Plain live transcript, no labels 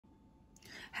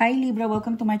Hi Libra,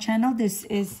 welcome to my channel. This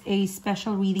is a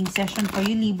special reading session for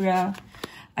you, Libra.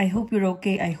 I hope you're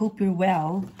okay. I hope you're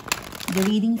well. The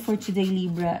reading for today,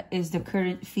 Libra, is the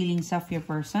current feelings of your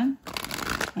person.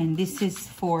 And this is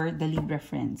for the Libra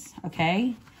friends,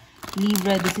 okay?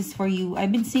 Libra, this is for you.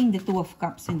 I've been seeing the Two of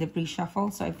Cups in the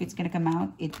pre-shuffle. So if it's going to come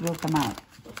out, it will come out.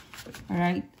 All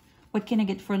right? What can I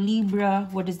get for Libra?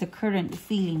 What is the current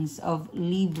feelings of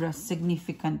Libra's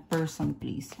significant person,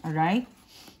 please? All right?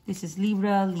 This is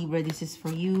Libra. Libra, this is for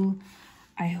you.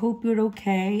 I hope you're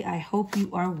okay. I hope you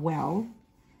are well.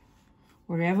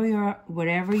 Wherever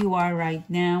you are right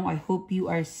now, I hope you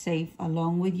are safe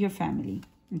along with your family.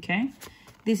 Okay?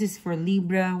 This is for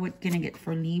Libra. What can I get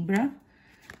for Libra?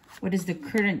 What is the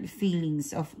current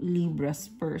feelings of Libra's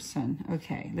person?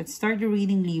 Okay, let's start the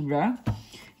reading, Libra.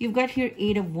 You've got here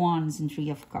 8 of Wands and 3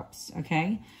 of Cups,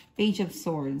 okay? Page of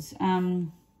Swords.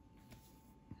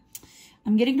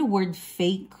 I'm getting the word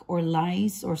fake or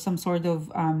lies or some sort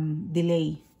of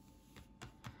delay.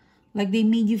 Like they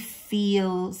made you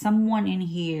feel, someone in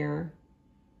here,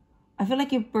 I feel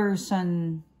like your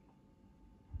person,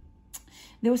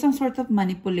 there was some sort of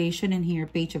manipulation in here,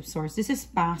 Page of Swords. This is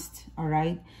past, all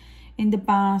right? In the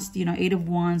past, you know, 8 of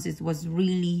Wands, it was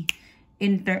really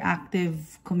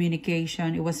interactive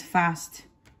communication. It was fast.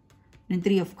 And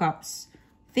 3 of Cups.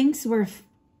 Things were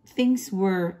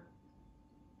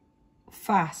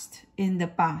fast in the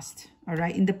past, all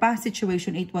right? In the past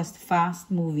situation, it was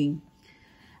fast moving.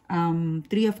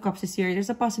 3 of Cups is here. There's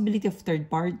a possibility of third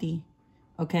party,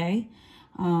 okay?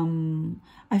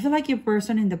 I feel like your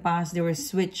person in the past, they were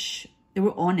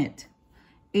on it.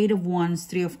 8 of Wands,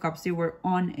 3 of Cups, they were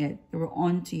on it. They were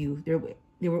on to you.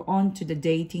 They were on to the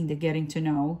dating, the getting to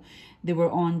know. They were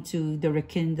on to the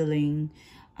rekindling,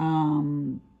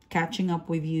 catching up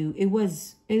with you. It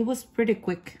was pretty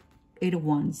quick, 8 of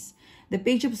Wands. The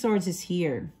Page of Swords is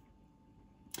here.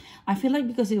 I feel like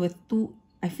because it was too,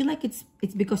 I feel like it's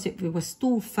because it was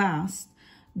too fast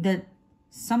that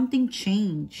something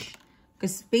changed.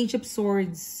 Because Page of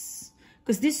Swords,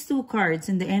 because these 2 cards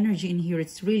and the energy in here,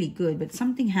 it's really good. But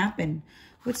something happened.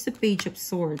 What's the Page of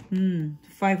Swords?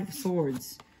 5 of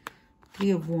Swords.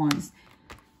 3 of Wands.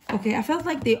 Okay, I felt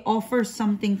like they offer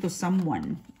something to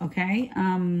someone. Okay?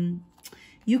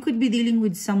 You could be dealing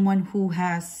with someone who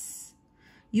has...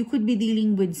 You could be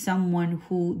dealing with someone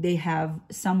who they have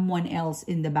someone else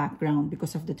in the background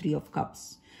because of the 3 of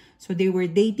Cups. So they were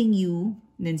dating you,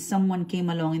 then someone came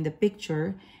along in the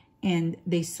picture and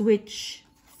they switch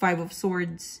 5 of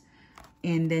Swords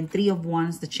and then 3 of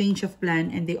Wands, the change of plan,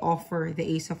 and they offer the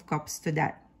Ace of Cups to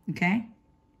that, okay?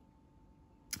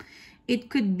 It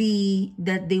could be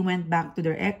that they went back to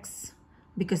their ex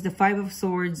because the 5 of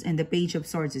Swords and the Page of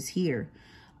Swords is here.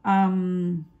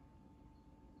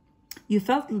 You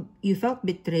felt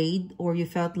betrayed or you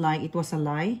felt like it was a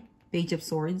lie, Page of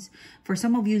Swords. For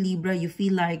some of you, Libra, you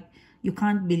feel like you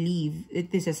can't believe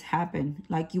that this has happened.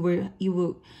 Like you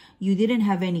didn't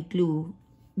have any clue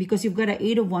because you've got an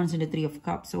 8 of Wands and a 3 of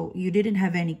Cups. So you didn't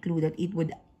have any clue that it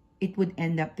would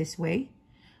end up this way.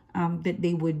 That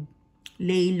they would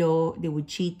lay low, they would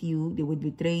cheat you, they would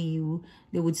betray you,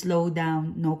 they would slow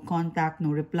down, no contact, no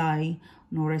reply,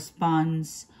 no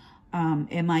response,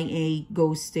 MIA,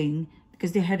 ghosting,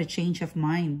 because they had a change of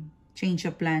mind, change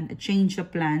of plan, a change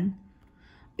of plan.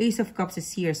 Ace of Cups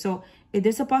is here. So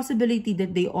there's a possibility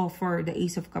that they offer the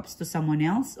Ace of Cups to someone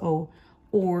else,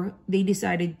 or they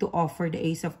decided to offer the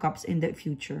Ace of Cups in the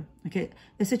future. Okay,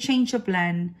 there's a change of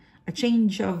plan, a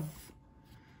change of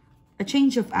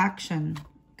action,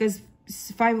 because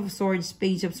 5 of Swords,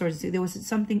 Page of Swords, there was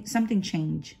something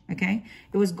changed. Okay,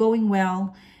 it was going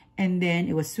well, and then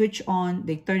it was switched on.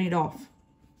 They turn it off.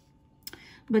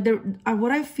 But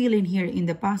what I feel in here in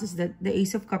the past is that the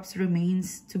Ace of Cups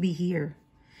remains to be here.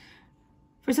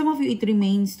 For some of you, it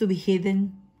remains to be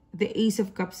hidden. The Ace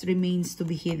of Cups remains to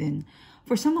be hidden.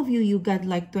 For some of you, you got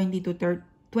like 20 to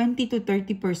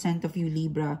 30% of you,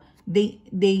 Libra. They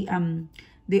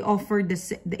offered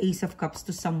the Ace of Cups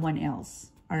to someone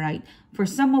else. All right. For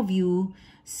some of you,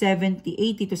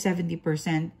 80 to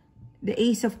 70%, the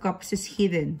Ace of Cups is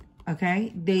hidden.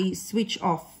 Okay. They switch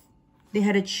off. They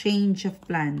had a change of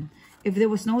plan. If there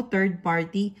was no third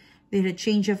party, they had a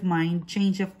change of mind,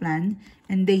 change of plan,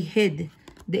 and they hid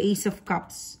the Ace of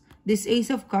Cups. This Ace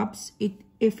of Cups,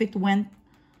 if it went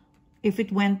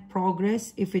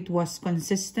progress, if it was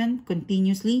consistent,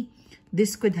 continuously,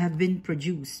 this could have been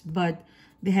produced. But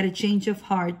they had a change of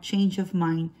heart, change of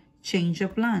mind, change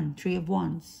of plan. 3 of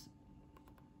Wands.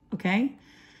 Okay?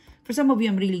 For some of you,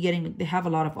 I'm really getting, they have a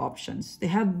lot of options. They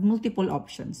have multiple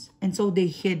options. And so they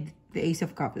hid the Ace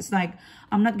of Cups. It's like,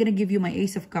 I'm not going to give you my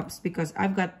Ace of Cups because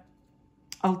I've got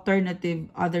alternative,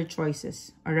 other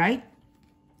choices. All right.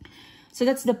 So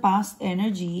that's the past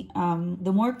energy.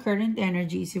 The more current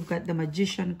energies, you've got the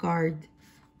Magician card,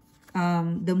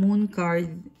 the Moon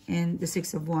card, and the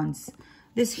Six of Wands.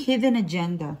 This hidden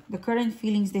agenda, the current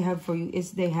feelings they have for you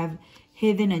is they have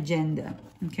hidden agenda.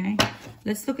 Okay,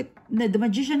 let's look at the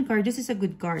Magician card. This is a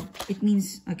good card. It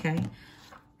means, okay,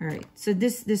 all right. So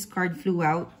this card flew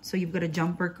out. So you've got a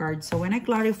jumper card. So when I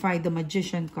clarified the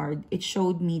Magician card, it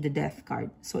showed me the Death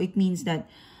card. So it means that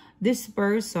this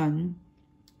person,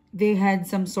 they had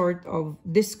some sort of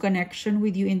disconnection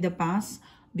with you in the past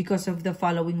because of the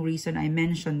following reason I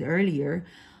mentioned earlier.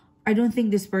 I don't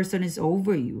think this person is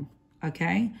over you.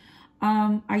 Okay.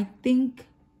 I think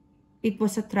it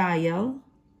was a trial.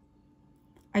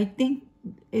 I think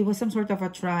it was some sort of a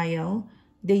trial.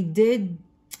 They did,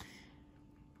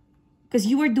 because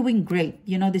you were doing great.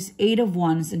 You know, this 8 of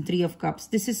Wands and 3 of Cups.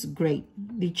 This is great.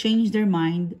 They changed their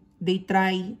mind. They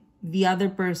try the other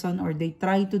person, or they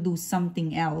try to do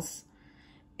something else.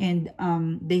 And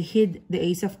they hid the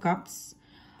Ace of Cups.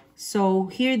 So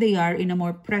here they are in a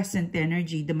more present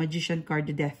energy. The Magician card,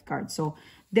 the Death card. So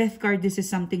Death card, this is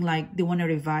something like they want to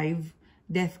revive.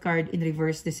 Death card in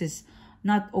reverse, this is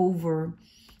not over.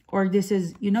 Or this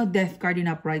is, you know, Death card in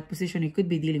upright position. You could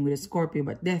be dealing with a Scorpio,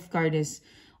 but Death card is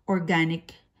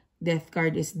organic. Death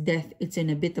card is death. It's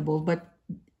inevitable, but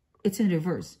it's in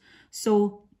reverse.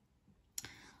 So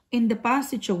in the past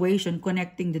situation,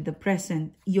 connecting to the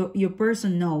present, your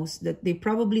person knows that they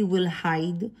probably will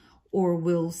hide or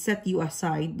will set you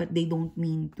aside, but they don't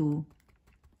mean to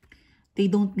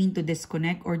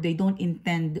disconnect, or they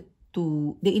intend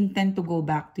to go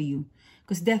back to you.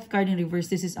 Because Death card in reverse,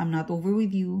 this is, I'm not over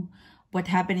with you. What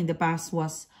happened in the past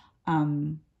was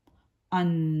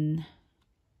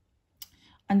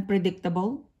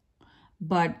unpredictable,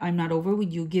 but I'm not over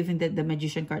with you, given that the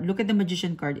Magician card, look at the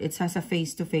Magician card, it has a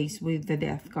face-to-face with the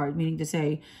Death card, meaning to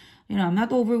say, you know, I'm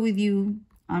not over with you.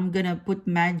 I'm gonna put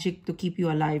magic to keep you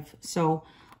alive. So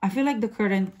I feel like the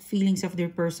current feelings of their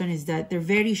person is that they're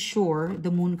very sure.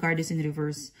 The Moon card is in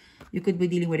reverse. You could be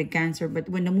dealing with a Cancer, but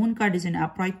when the Moon card is in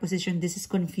upright position, this is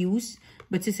confused,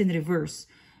 but it's in reverse.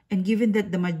 And given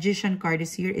that the Magician card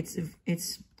is here,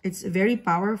 it's very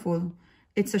powerful.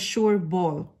 It's a sure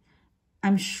ball.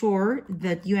 I'm sure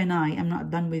that you and I am not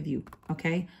done with you.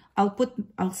 Okay,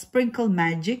 I'll sprinkle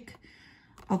magic.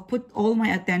 I'll put all my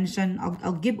attention.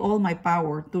 I'll give all my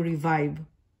power to revive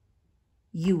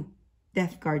you.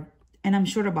 Death card, and I'm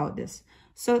sure about this.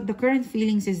 So the current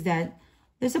feelings is that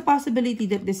there's a possibility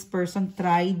that this person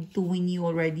tried to win you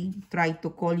already, tried to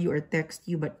call you or text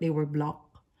you, but they were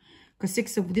blocked. Because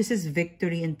this is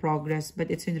victory and progress,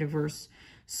 but it's in reverse.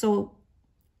 So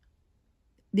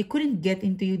they couldn't get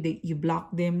into you. You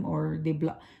blocked them, or they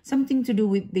block something to do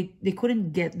with they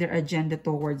couldn't get their agenda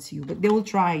towards you, but they will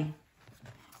try.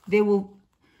 They will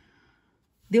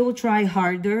try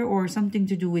harder, or something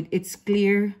to do with, it's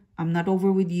clear, I'm not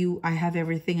over with you. I have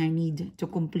everything I need to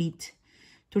complete,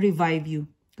 to revive you.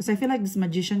 Because I feel like this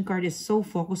Magician card is so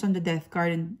focused on the Death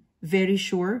card and very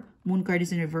sure. Moon card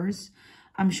is in reverse.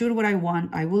 I'm sure what I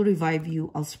want, I will revive you.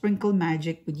 I'll sprinkle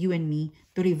magic with you and me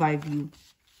to revive you.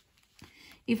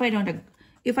 If I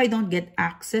don't get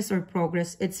access or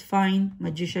progress, it's fine.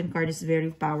 Magician card is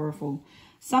very powerful.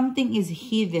 Something is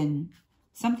hidden.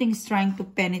 Something's trying to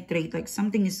penetrate. Like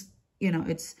something is, you know,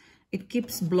 it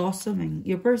keeps blossoming.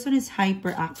 Your person is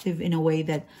hyperactive in a way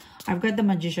that, I've got the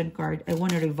Magician card. I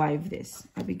want to revive this.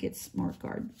 Maybe get more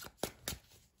card.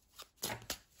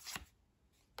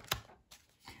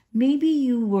 Maybe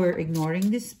you were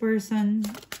ignoring this person.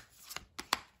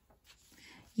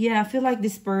 Yeah, I feel like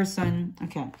this person,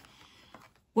 okay.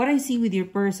 What I see with your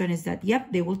person is that,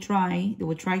 yep, they will try. They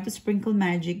will try to sprinkle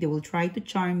magic. They will try to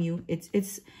charm you. It's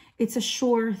a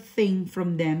sure thing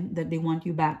from them that they want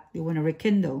you back. They want to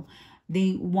rekindle.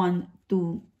 They want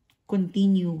to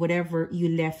continue whatever you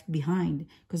left behind.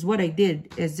 Because what I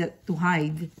did is that to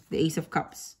hide the Ace of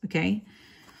Cups, okay?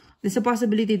 There's a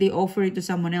possibility they offer it to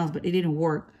someone else, but it didn't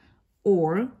work.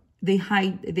 Or they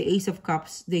hide the Ace of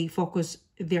Cups. They focus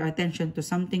their attention to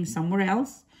something somewhere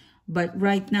else. But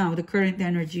right now, the current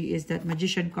energy is that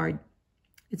Magician card.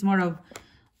 It's more of,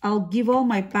 I'll give all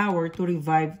my power to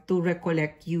revive, to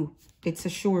recollect you. It's a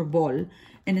sure ball.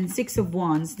 And then Six of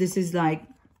Wands, this is like,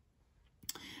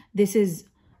 this is,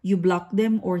 you block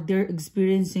them, or they're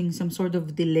experiencing some sort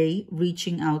of delay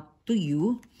reaching out to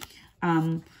you.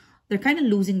 They're kind of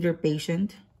losing their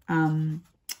patience.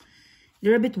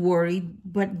 They're a bit worried,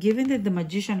 but given that the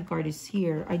Magician card is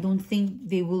here, I don't think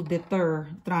they will deter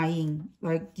trying.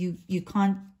 Like you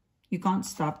can't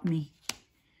stop me.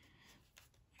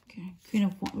 Okay, Queen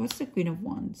of Wands. What's the Queen of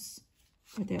Wands?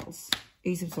 What else?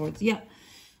 Ace of Swords. Yeah.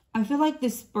 I feel like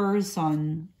this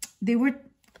person, they were,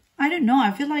 I don't know.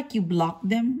 I feel like you blocked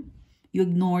them. You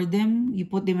ignored them. You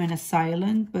put them in a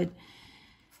silent. But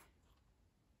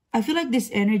I feel like this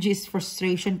energy is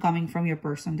frustration coming from your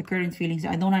person. The current feelings.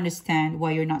 I don't understand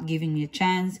why you're not giving me a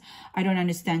chance. I don't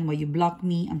understand why you blocked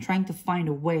me. I'm trying to find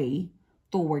a way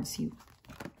towards you.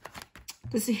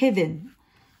 This is hidden.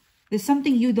 There's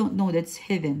something you don't know that's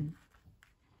hidden.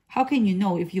 How can you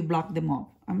know if you block them off?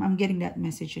 I'm getting that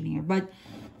message in here. But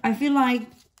I feel like...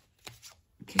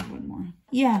 Okay, one more.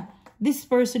 Yeah, this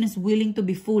person is willing to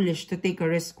be foolish to take a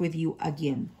risk with you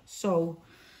again. So,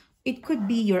 it could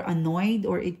be you're annoyed,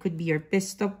 or it could be you're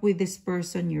pissed off with this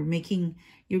person. You're making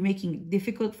it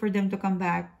difficult for them to come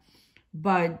back.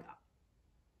 But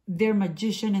they're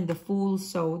magician and the fool.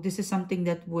 So, this is something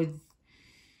that would...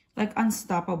 Like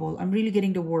unstoppable. I'm really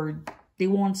getting the word. They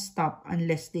won't stop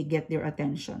unless they get their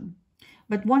attention.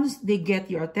 But once they get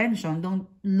your attention, don't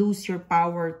lose your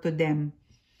power to them.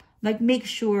 Like make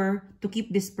sure to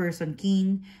keep this person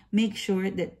keen. Make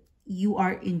sure that you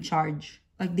are in charge.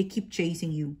 Like they keep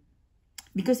chasing you.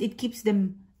 Because it keeps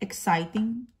them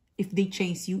exciting. If they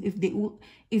chase you, if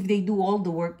they do all the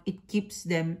work, it keeps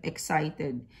them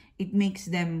excited. It makes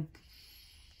them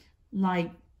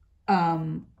like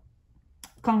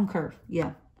conquer.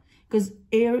 Yeah. Because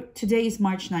today is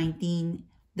March 19.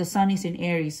 The sun is in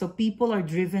Aries. So people are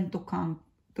driven to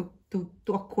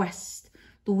a quest.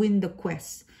 To win the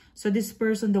quest. So this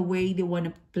person, the way they want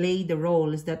to play the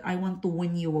role is that I want to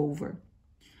win you over.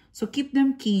 So keep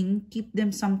them keen. Keep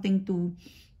them something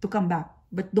to come back.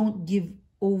 But don't give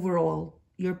overall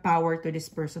your power to this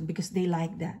person. Because they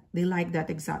like that. They like that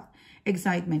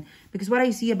excitement. Because what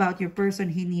I see about your person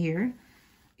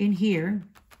in here,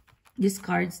 these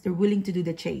cards, they're willing to do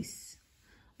the chase.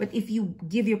 But if you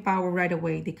give your power right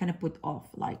away, they kind of put off.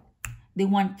 Like, they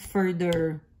want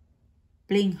further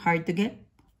playing hard to get.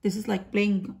 This is like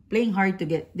playing hard to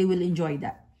get. They will enjoy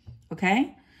that.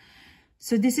 Okay?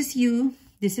 So this is you.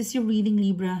 This is your reading,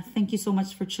 Libra. Thank you so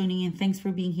much for tuning in. Thanks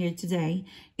for being here today.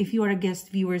 If you are a guest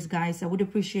viewers, guys, I would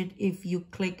appreciate if you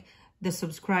click the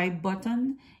subscribe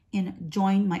button and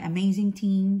join my amazing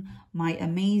team, my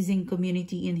amazing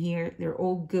community in here. They're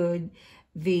all good.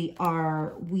 We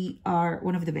are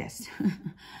one of the best.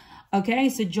 Okay,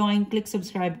 so join, click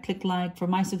subscribe, click like. For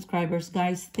my subscribers,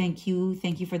 guys, thank you.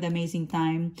 Thank you for the amazing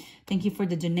time. Thank you for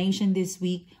the donation this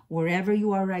week. Wherever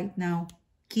you are right now,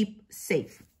 keep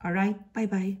safe. All right,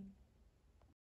 bye-bye.